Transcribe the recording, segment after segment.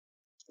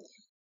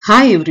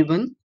Hi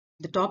everyone.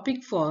 The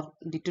topic for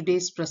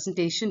today's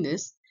presentation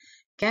is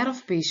care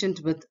of patient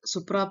with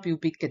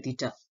suprapubic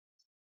catheter.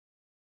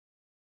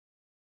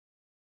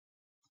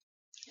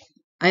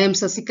 I am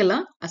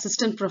Sasikala,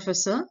 assistant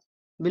professor,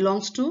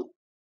 belongs to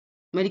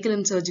Medical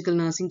and Surgical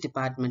Nursing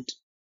Department.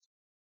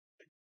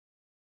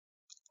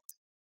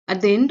 At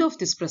the end of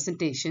this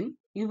presentation,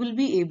 you will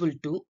be able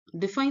to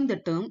define the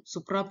term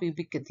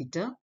suprapubic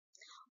catheter,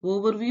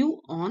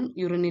 overview on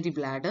urinary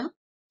bladder,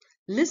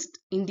 list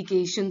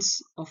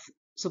indications of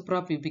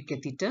suprapubic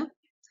catheter,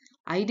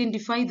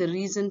 identify the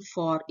reason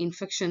for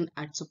infection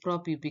at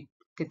suprapubic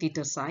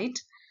catheter site,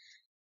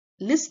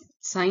 list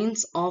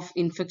signs of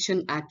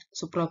infection at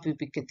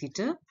suprapubic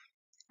catheter,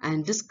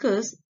 and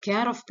discuss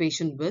care of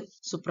patient with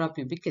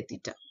suprapubic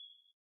catheter.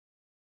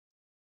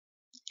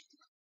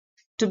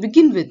 To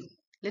begin with,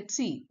 let's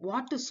see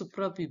what is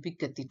suprapubic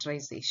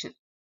catheterization.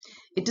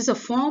 It is a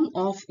form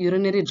of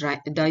urinary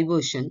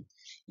diversion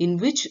in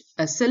which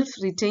a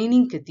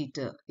self-retaining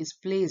catheter is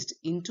placed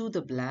into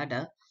the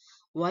bladder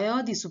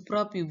via the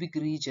suprapubic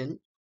region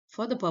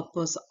for the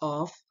purpose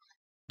of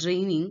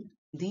draining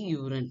the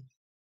urine.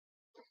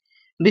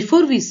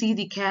 Before we see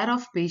the care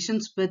of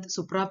patients with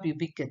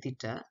suprapubic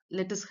catheter,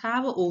 let us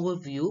have an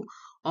overview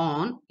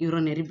on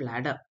urinary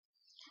bladder.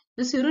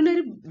 This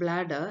urinary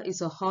bladder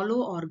is a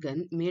hollow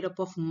organ made up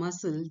of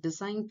muscle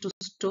designed to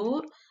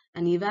store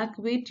and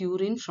evacuate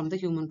urine from the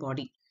human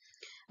body.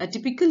 A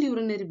typical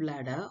urinary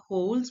bladder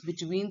holds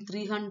between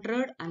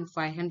 300 and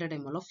 500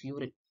 ml of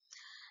urine.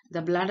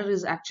 The bladder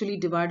is actually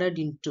divided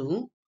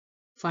into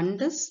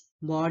fundus,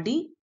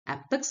 body,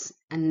 apex,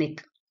 and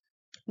neck.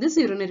 This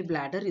urinary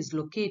bladder is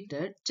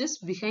located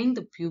just behind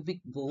the pubic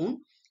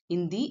bone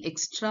in the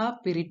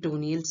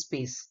extraperitoneal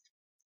space.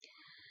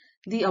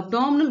 The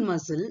abdominal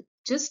muscle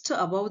just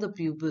above the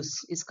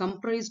pubis is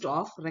comprised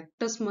of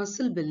rectus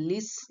muscle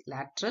bellis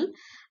lateral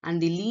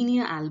and the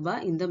linea alba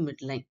in the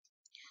midline.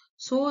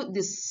 So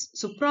this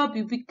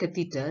suprapubic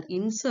catheter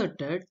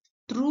inserted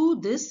through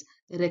this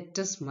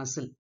rectus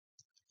muscle.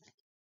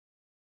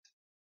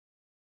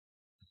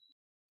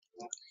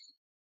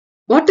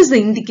 What is the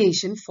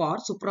indication for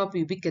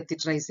suprapubic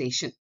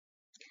catheterization?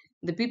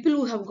 The people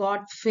who have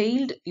got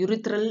failed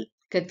urethral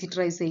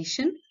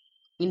catheterization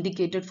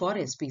indicated for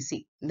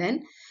SPC.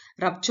 Then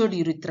ruptured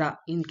urethra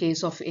in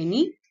case of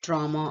any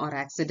trauma or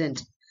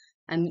accident.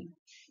 And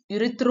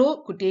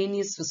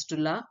urethrocutaneous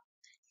fistula,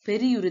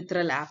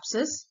 periurethral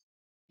abscess,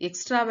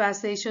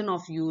 extravasation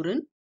of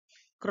urine,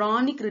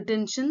 chronic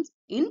retention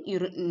in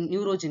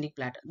neurogenic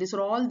bladder. These are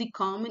all the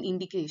common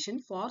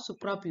indication for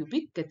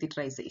suprapubic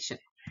catheterization.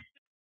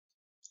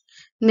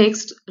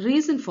 Next,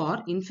 reason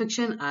for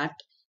infection at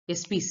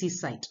SPC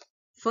site.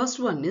 First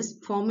one is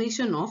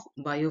formation of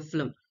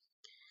biofilm.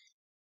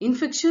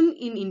 Infection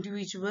in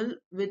individual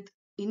with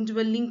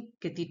indwelling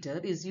catheter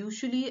is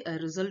usually a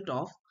result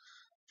of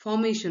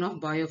formation of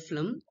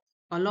biofilm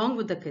along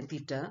with the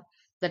catheter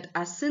that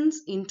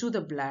ascends into the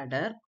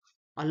bladder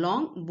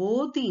along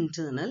both the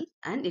internal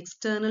and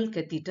external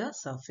catheter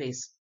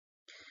surface.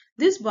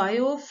 This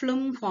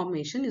biofilm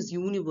formation is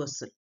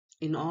universal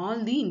in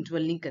all the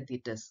indwelling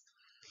catheters.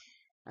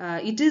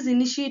 It is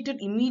initiated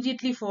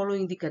immediately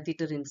following the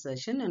catheter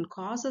insertion and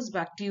causes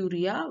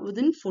bacteria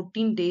within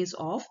 14 days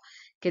of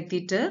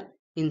catheter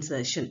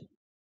insertion.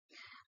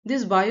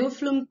 This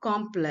biofilm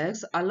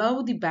complex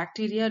allows the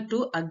bacteria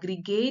to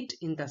aggregate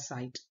in the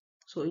site.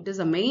 So it is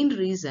a main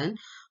reason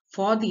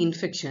for the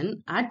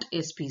infection at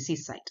SPC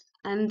site.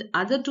 And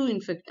other two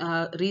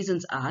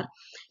reasons are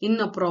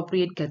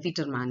inappropriate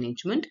catheter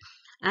management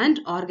and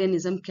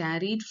organism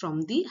carried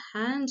from the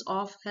hands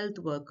of health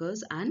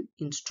workers and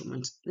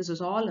instruments. This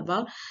is all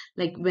about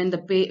like when the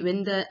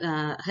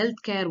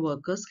healthcare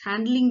workers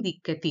handling the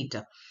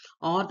catheter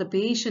or the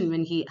patient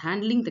when he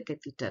handling the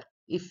catheter,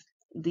 if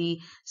the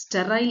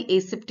sterile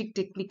aseptic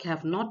technique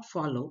have not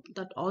followed,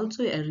 that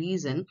also a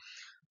reason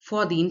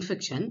for the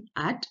infection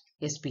at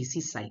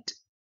SPC site.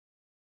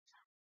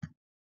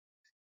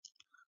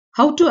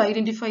 How to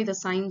identify the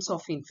signs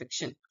of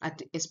infection at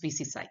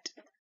SPC site?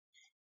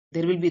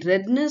 There will be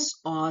redness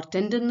or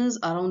tenderness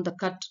around the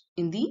cut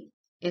in the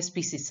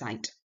SPC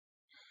site.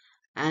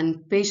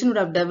 And patient would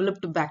have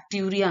developed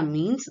bacteria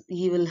means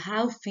he will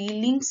have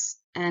feelings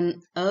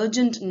and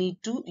urgent need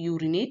to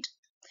urinate,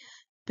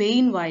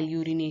 pain while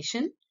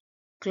urination,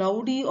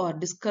 cloudy or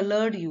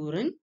discolored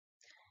urine.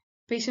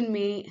 Patient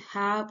may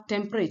have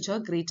temperature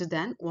greater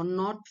than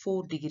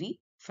 104 degree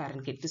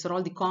Fahrenheit. These are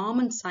all the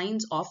common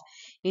signs of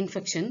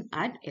infection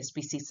at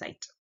SPC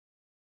site.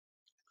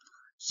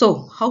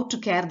 So, how to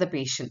care the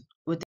patient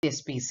with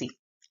SPC?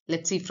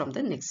 Let's see from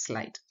the next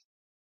slide.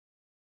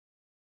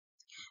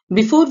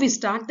 Before we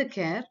start the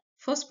care,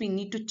 first we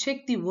need to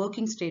check the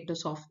working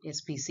status of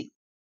SPC.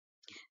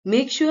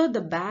 Make sure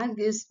the bag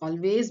is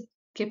always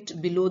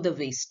kept below the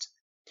waist.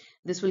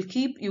 This will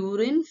keep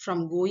urine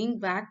from going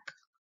back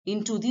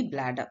into the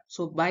bladder.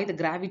 So by the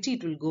gravity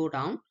it will go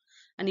down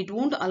and it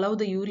won't allow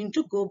the urine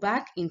to go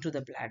back into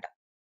the bladder.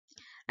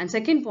 And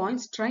second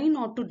point, try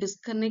not to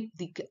disconnect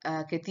the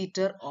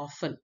catheter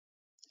often.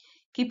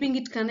 Keeping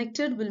it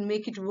connected will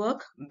make it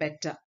work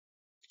better.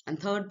 And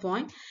third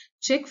point,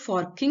 check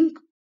for kink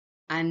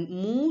and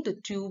move the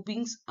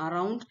tubings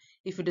around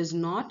if it is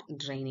not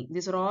draining.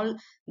 These are all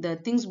the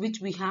things which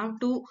we have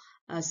to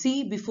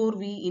see before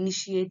we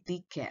initiate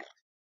the care.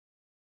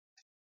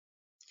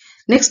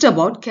 Next,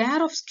 about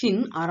care of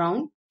skin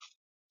around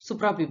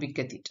suprapubic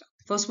catheter.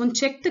 First one,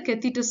 check the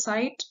catheter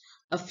site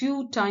a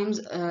few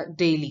times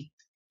daily.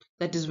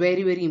 That is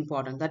very, very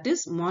important. That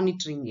is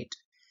monitoring it.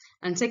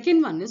 And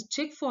second one is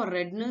check for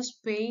redness,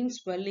 pain,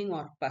 swelling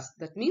or pus.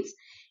 That means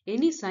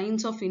any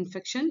signs of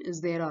infection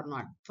is there or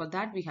not. For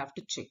that we have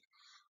to check.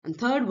 And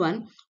third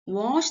one,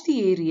 wash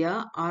the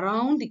area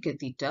around the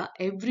catheter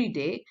every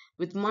day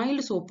with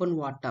mild soap and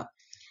water.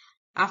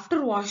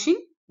 After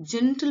washing,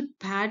 gentle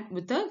pad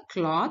with a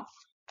cloth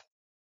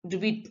to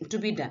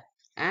be done.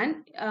 And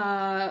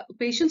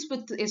patients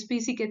with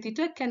SPC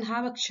catheter can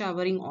have a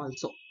showering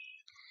also.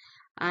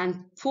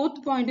 And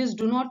fourth point is,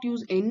 do not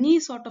use any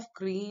sort of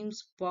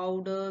creams,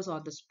 powders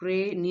or the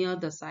spray near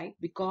the site,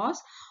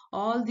 because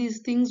all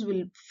these things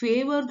will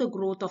favor the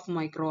growth of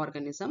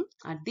microorganism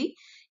at the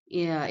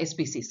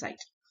SPC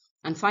site.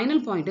 And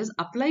final point is,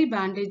 apply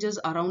bandages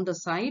around the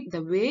site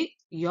the way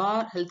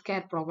your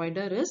healthcare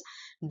provider is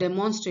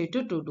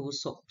demonstrated to do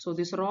so. So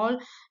these are all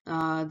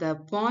the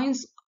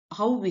points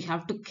how we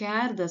have to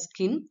care the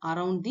skin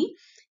around the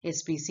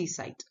SPC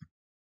site.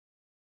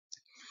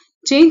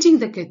 Changing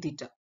the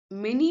catheter.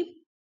 Many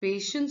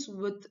patients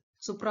with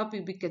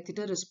suprapubic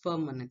catheter is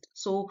permanent.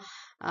 So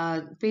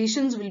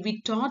patients will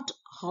be taught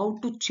how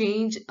to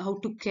change, how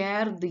to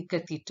care the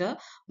catheter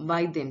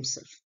by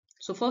themselves.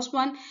 So first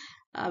one,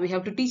 we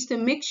have to teach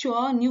them, make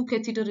sure new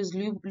catheter is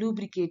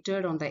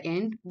lubricated on the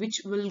end,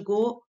 which will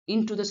go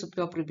into the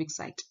suprapubic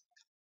site.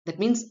 That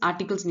means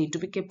articles need to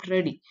be kept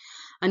ready.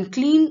 And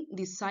clean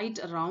the site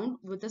around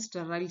with a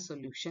sterile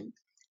solution.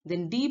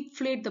 Then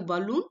deflate the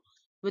balloon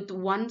with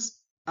once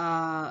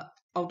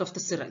out of the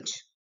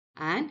syringe,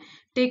 and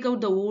take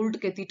out the old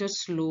catheter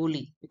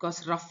slowly,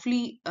 because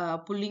roughly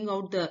pulling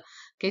out the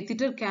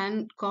catheter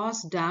can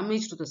cause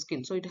damage to the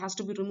skin. So it has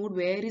to be removed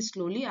very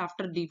slowly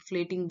after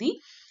deflating the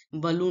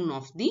balloon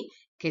of the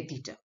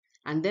catheter.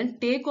 And then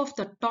take off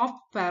the top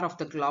pair of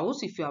the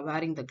gloves if you are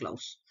wearing the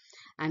gloves,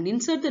 and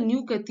insert the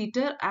new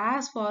catheter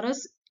as far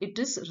as it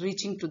is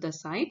reaching to the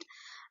site,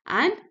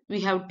 and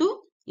we have to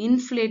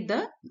inflate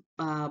the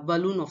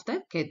balloon of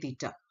the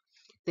catheter.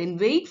 Then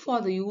wait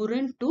for the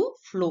urine to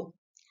flow.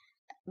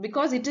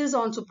 Because it is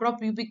on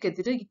suprapubic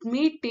catheter, it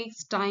may take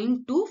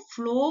time to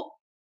flow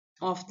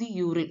of the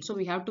urine. So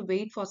we have to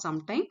wait for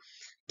some time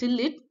till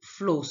it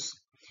flows.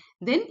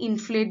 Then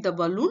inflate the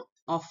balloon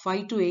of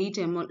 5 to 8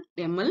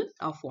 ml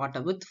of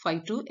water, with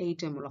 5 to 8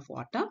 ml of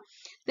water.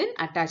 Then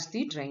attach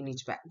the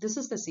drainage bag. This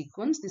is the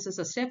sequence. This is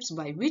the steps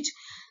by which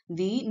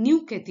the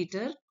new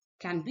catheter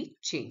can be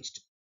changed.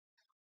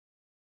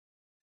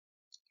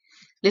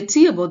 Let's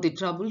see about the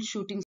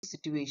troubleshooting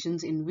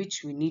situations in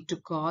which we need to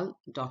call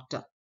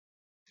doctor.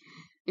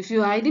 If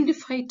you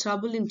identify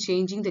trouble in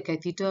changing the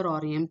catheter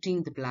or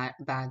emptying the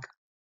bag,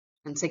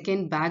 and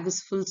second, bag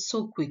is filled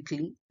so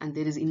quickly and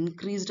there is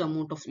increased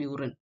amount of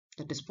urine,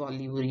 that is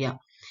polyuria,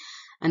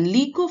 and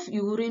leak of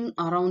urine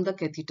around the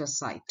catheter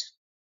site,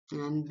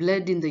 and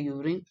blood in the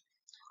urine,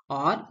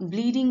 or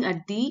bleeding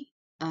at the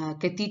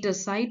catheter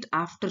site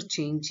after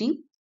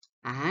changing,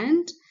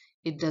 and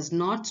it does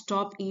not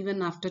stop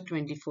even after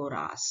 24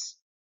 hours.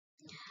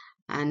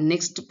 And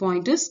next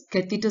point is,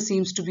 catheter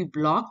seems to be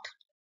blocked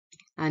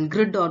and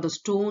grid or the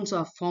stones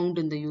are found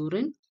in the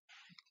urine,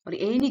 or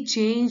any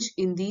change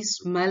in the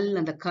smell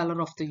and the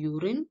color of the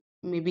urine,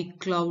 maybe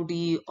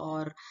cloudy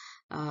or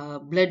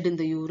blood in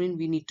the urine,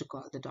 we need to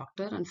call the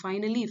doctor. And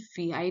finally, if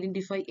we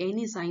identify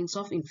any signs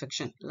of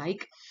infection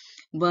like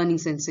burning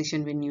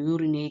sensation when you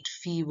urinate,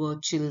 fever,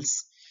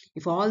 chills,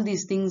 if all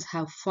these things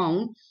have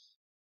found,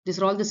 these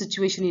are all the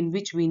situation in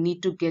which we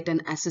need to get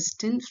an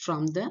assistance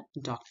from the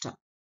doctor.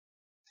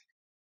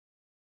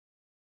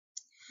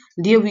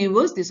 Dear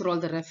viewers, these are all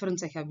the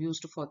reference I have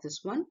used for this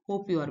one.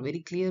 Hope you are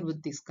very clear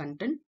with this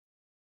content.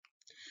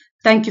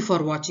 Thank you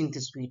for watching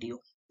this video.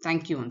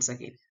 Thank you once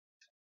again.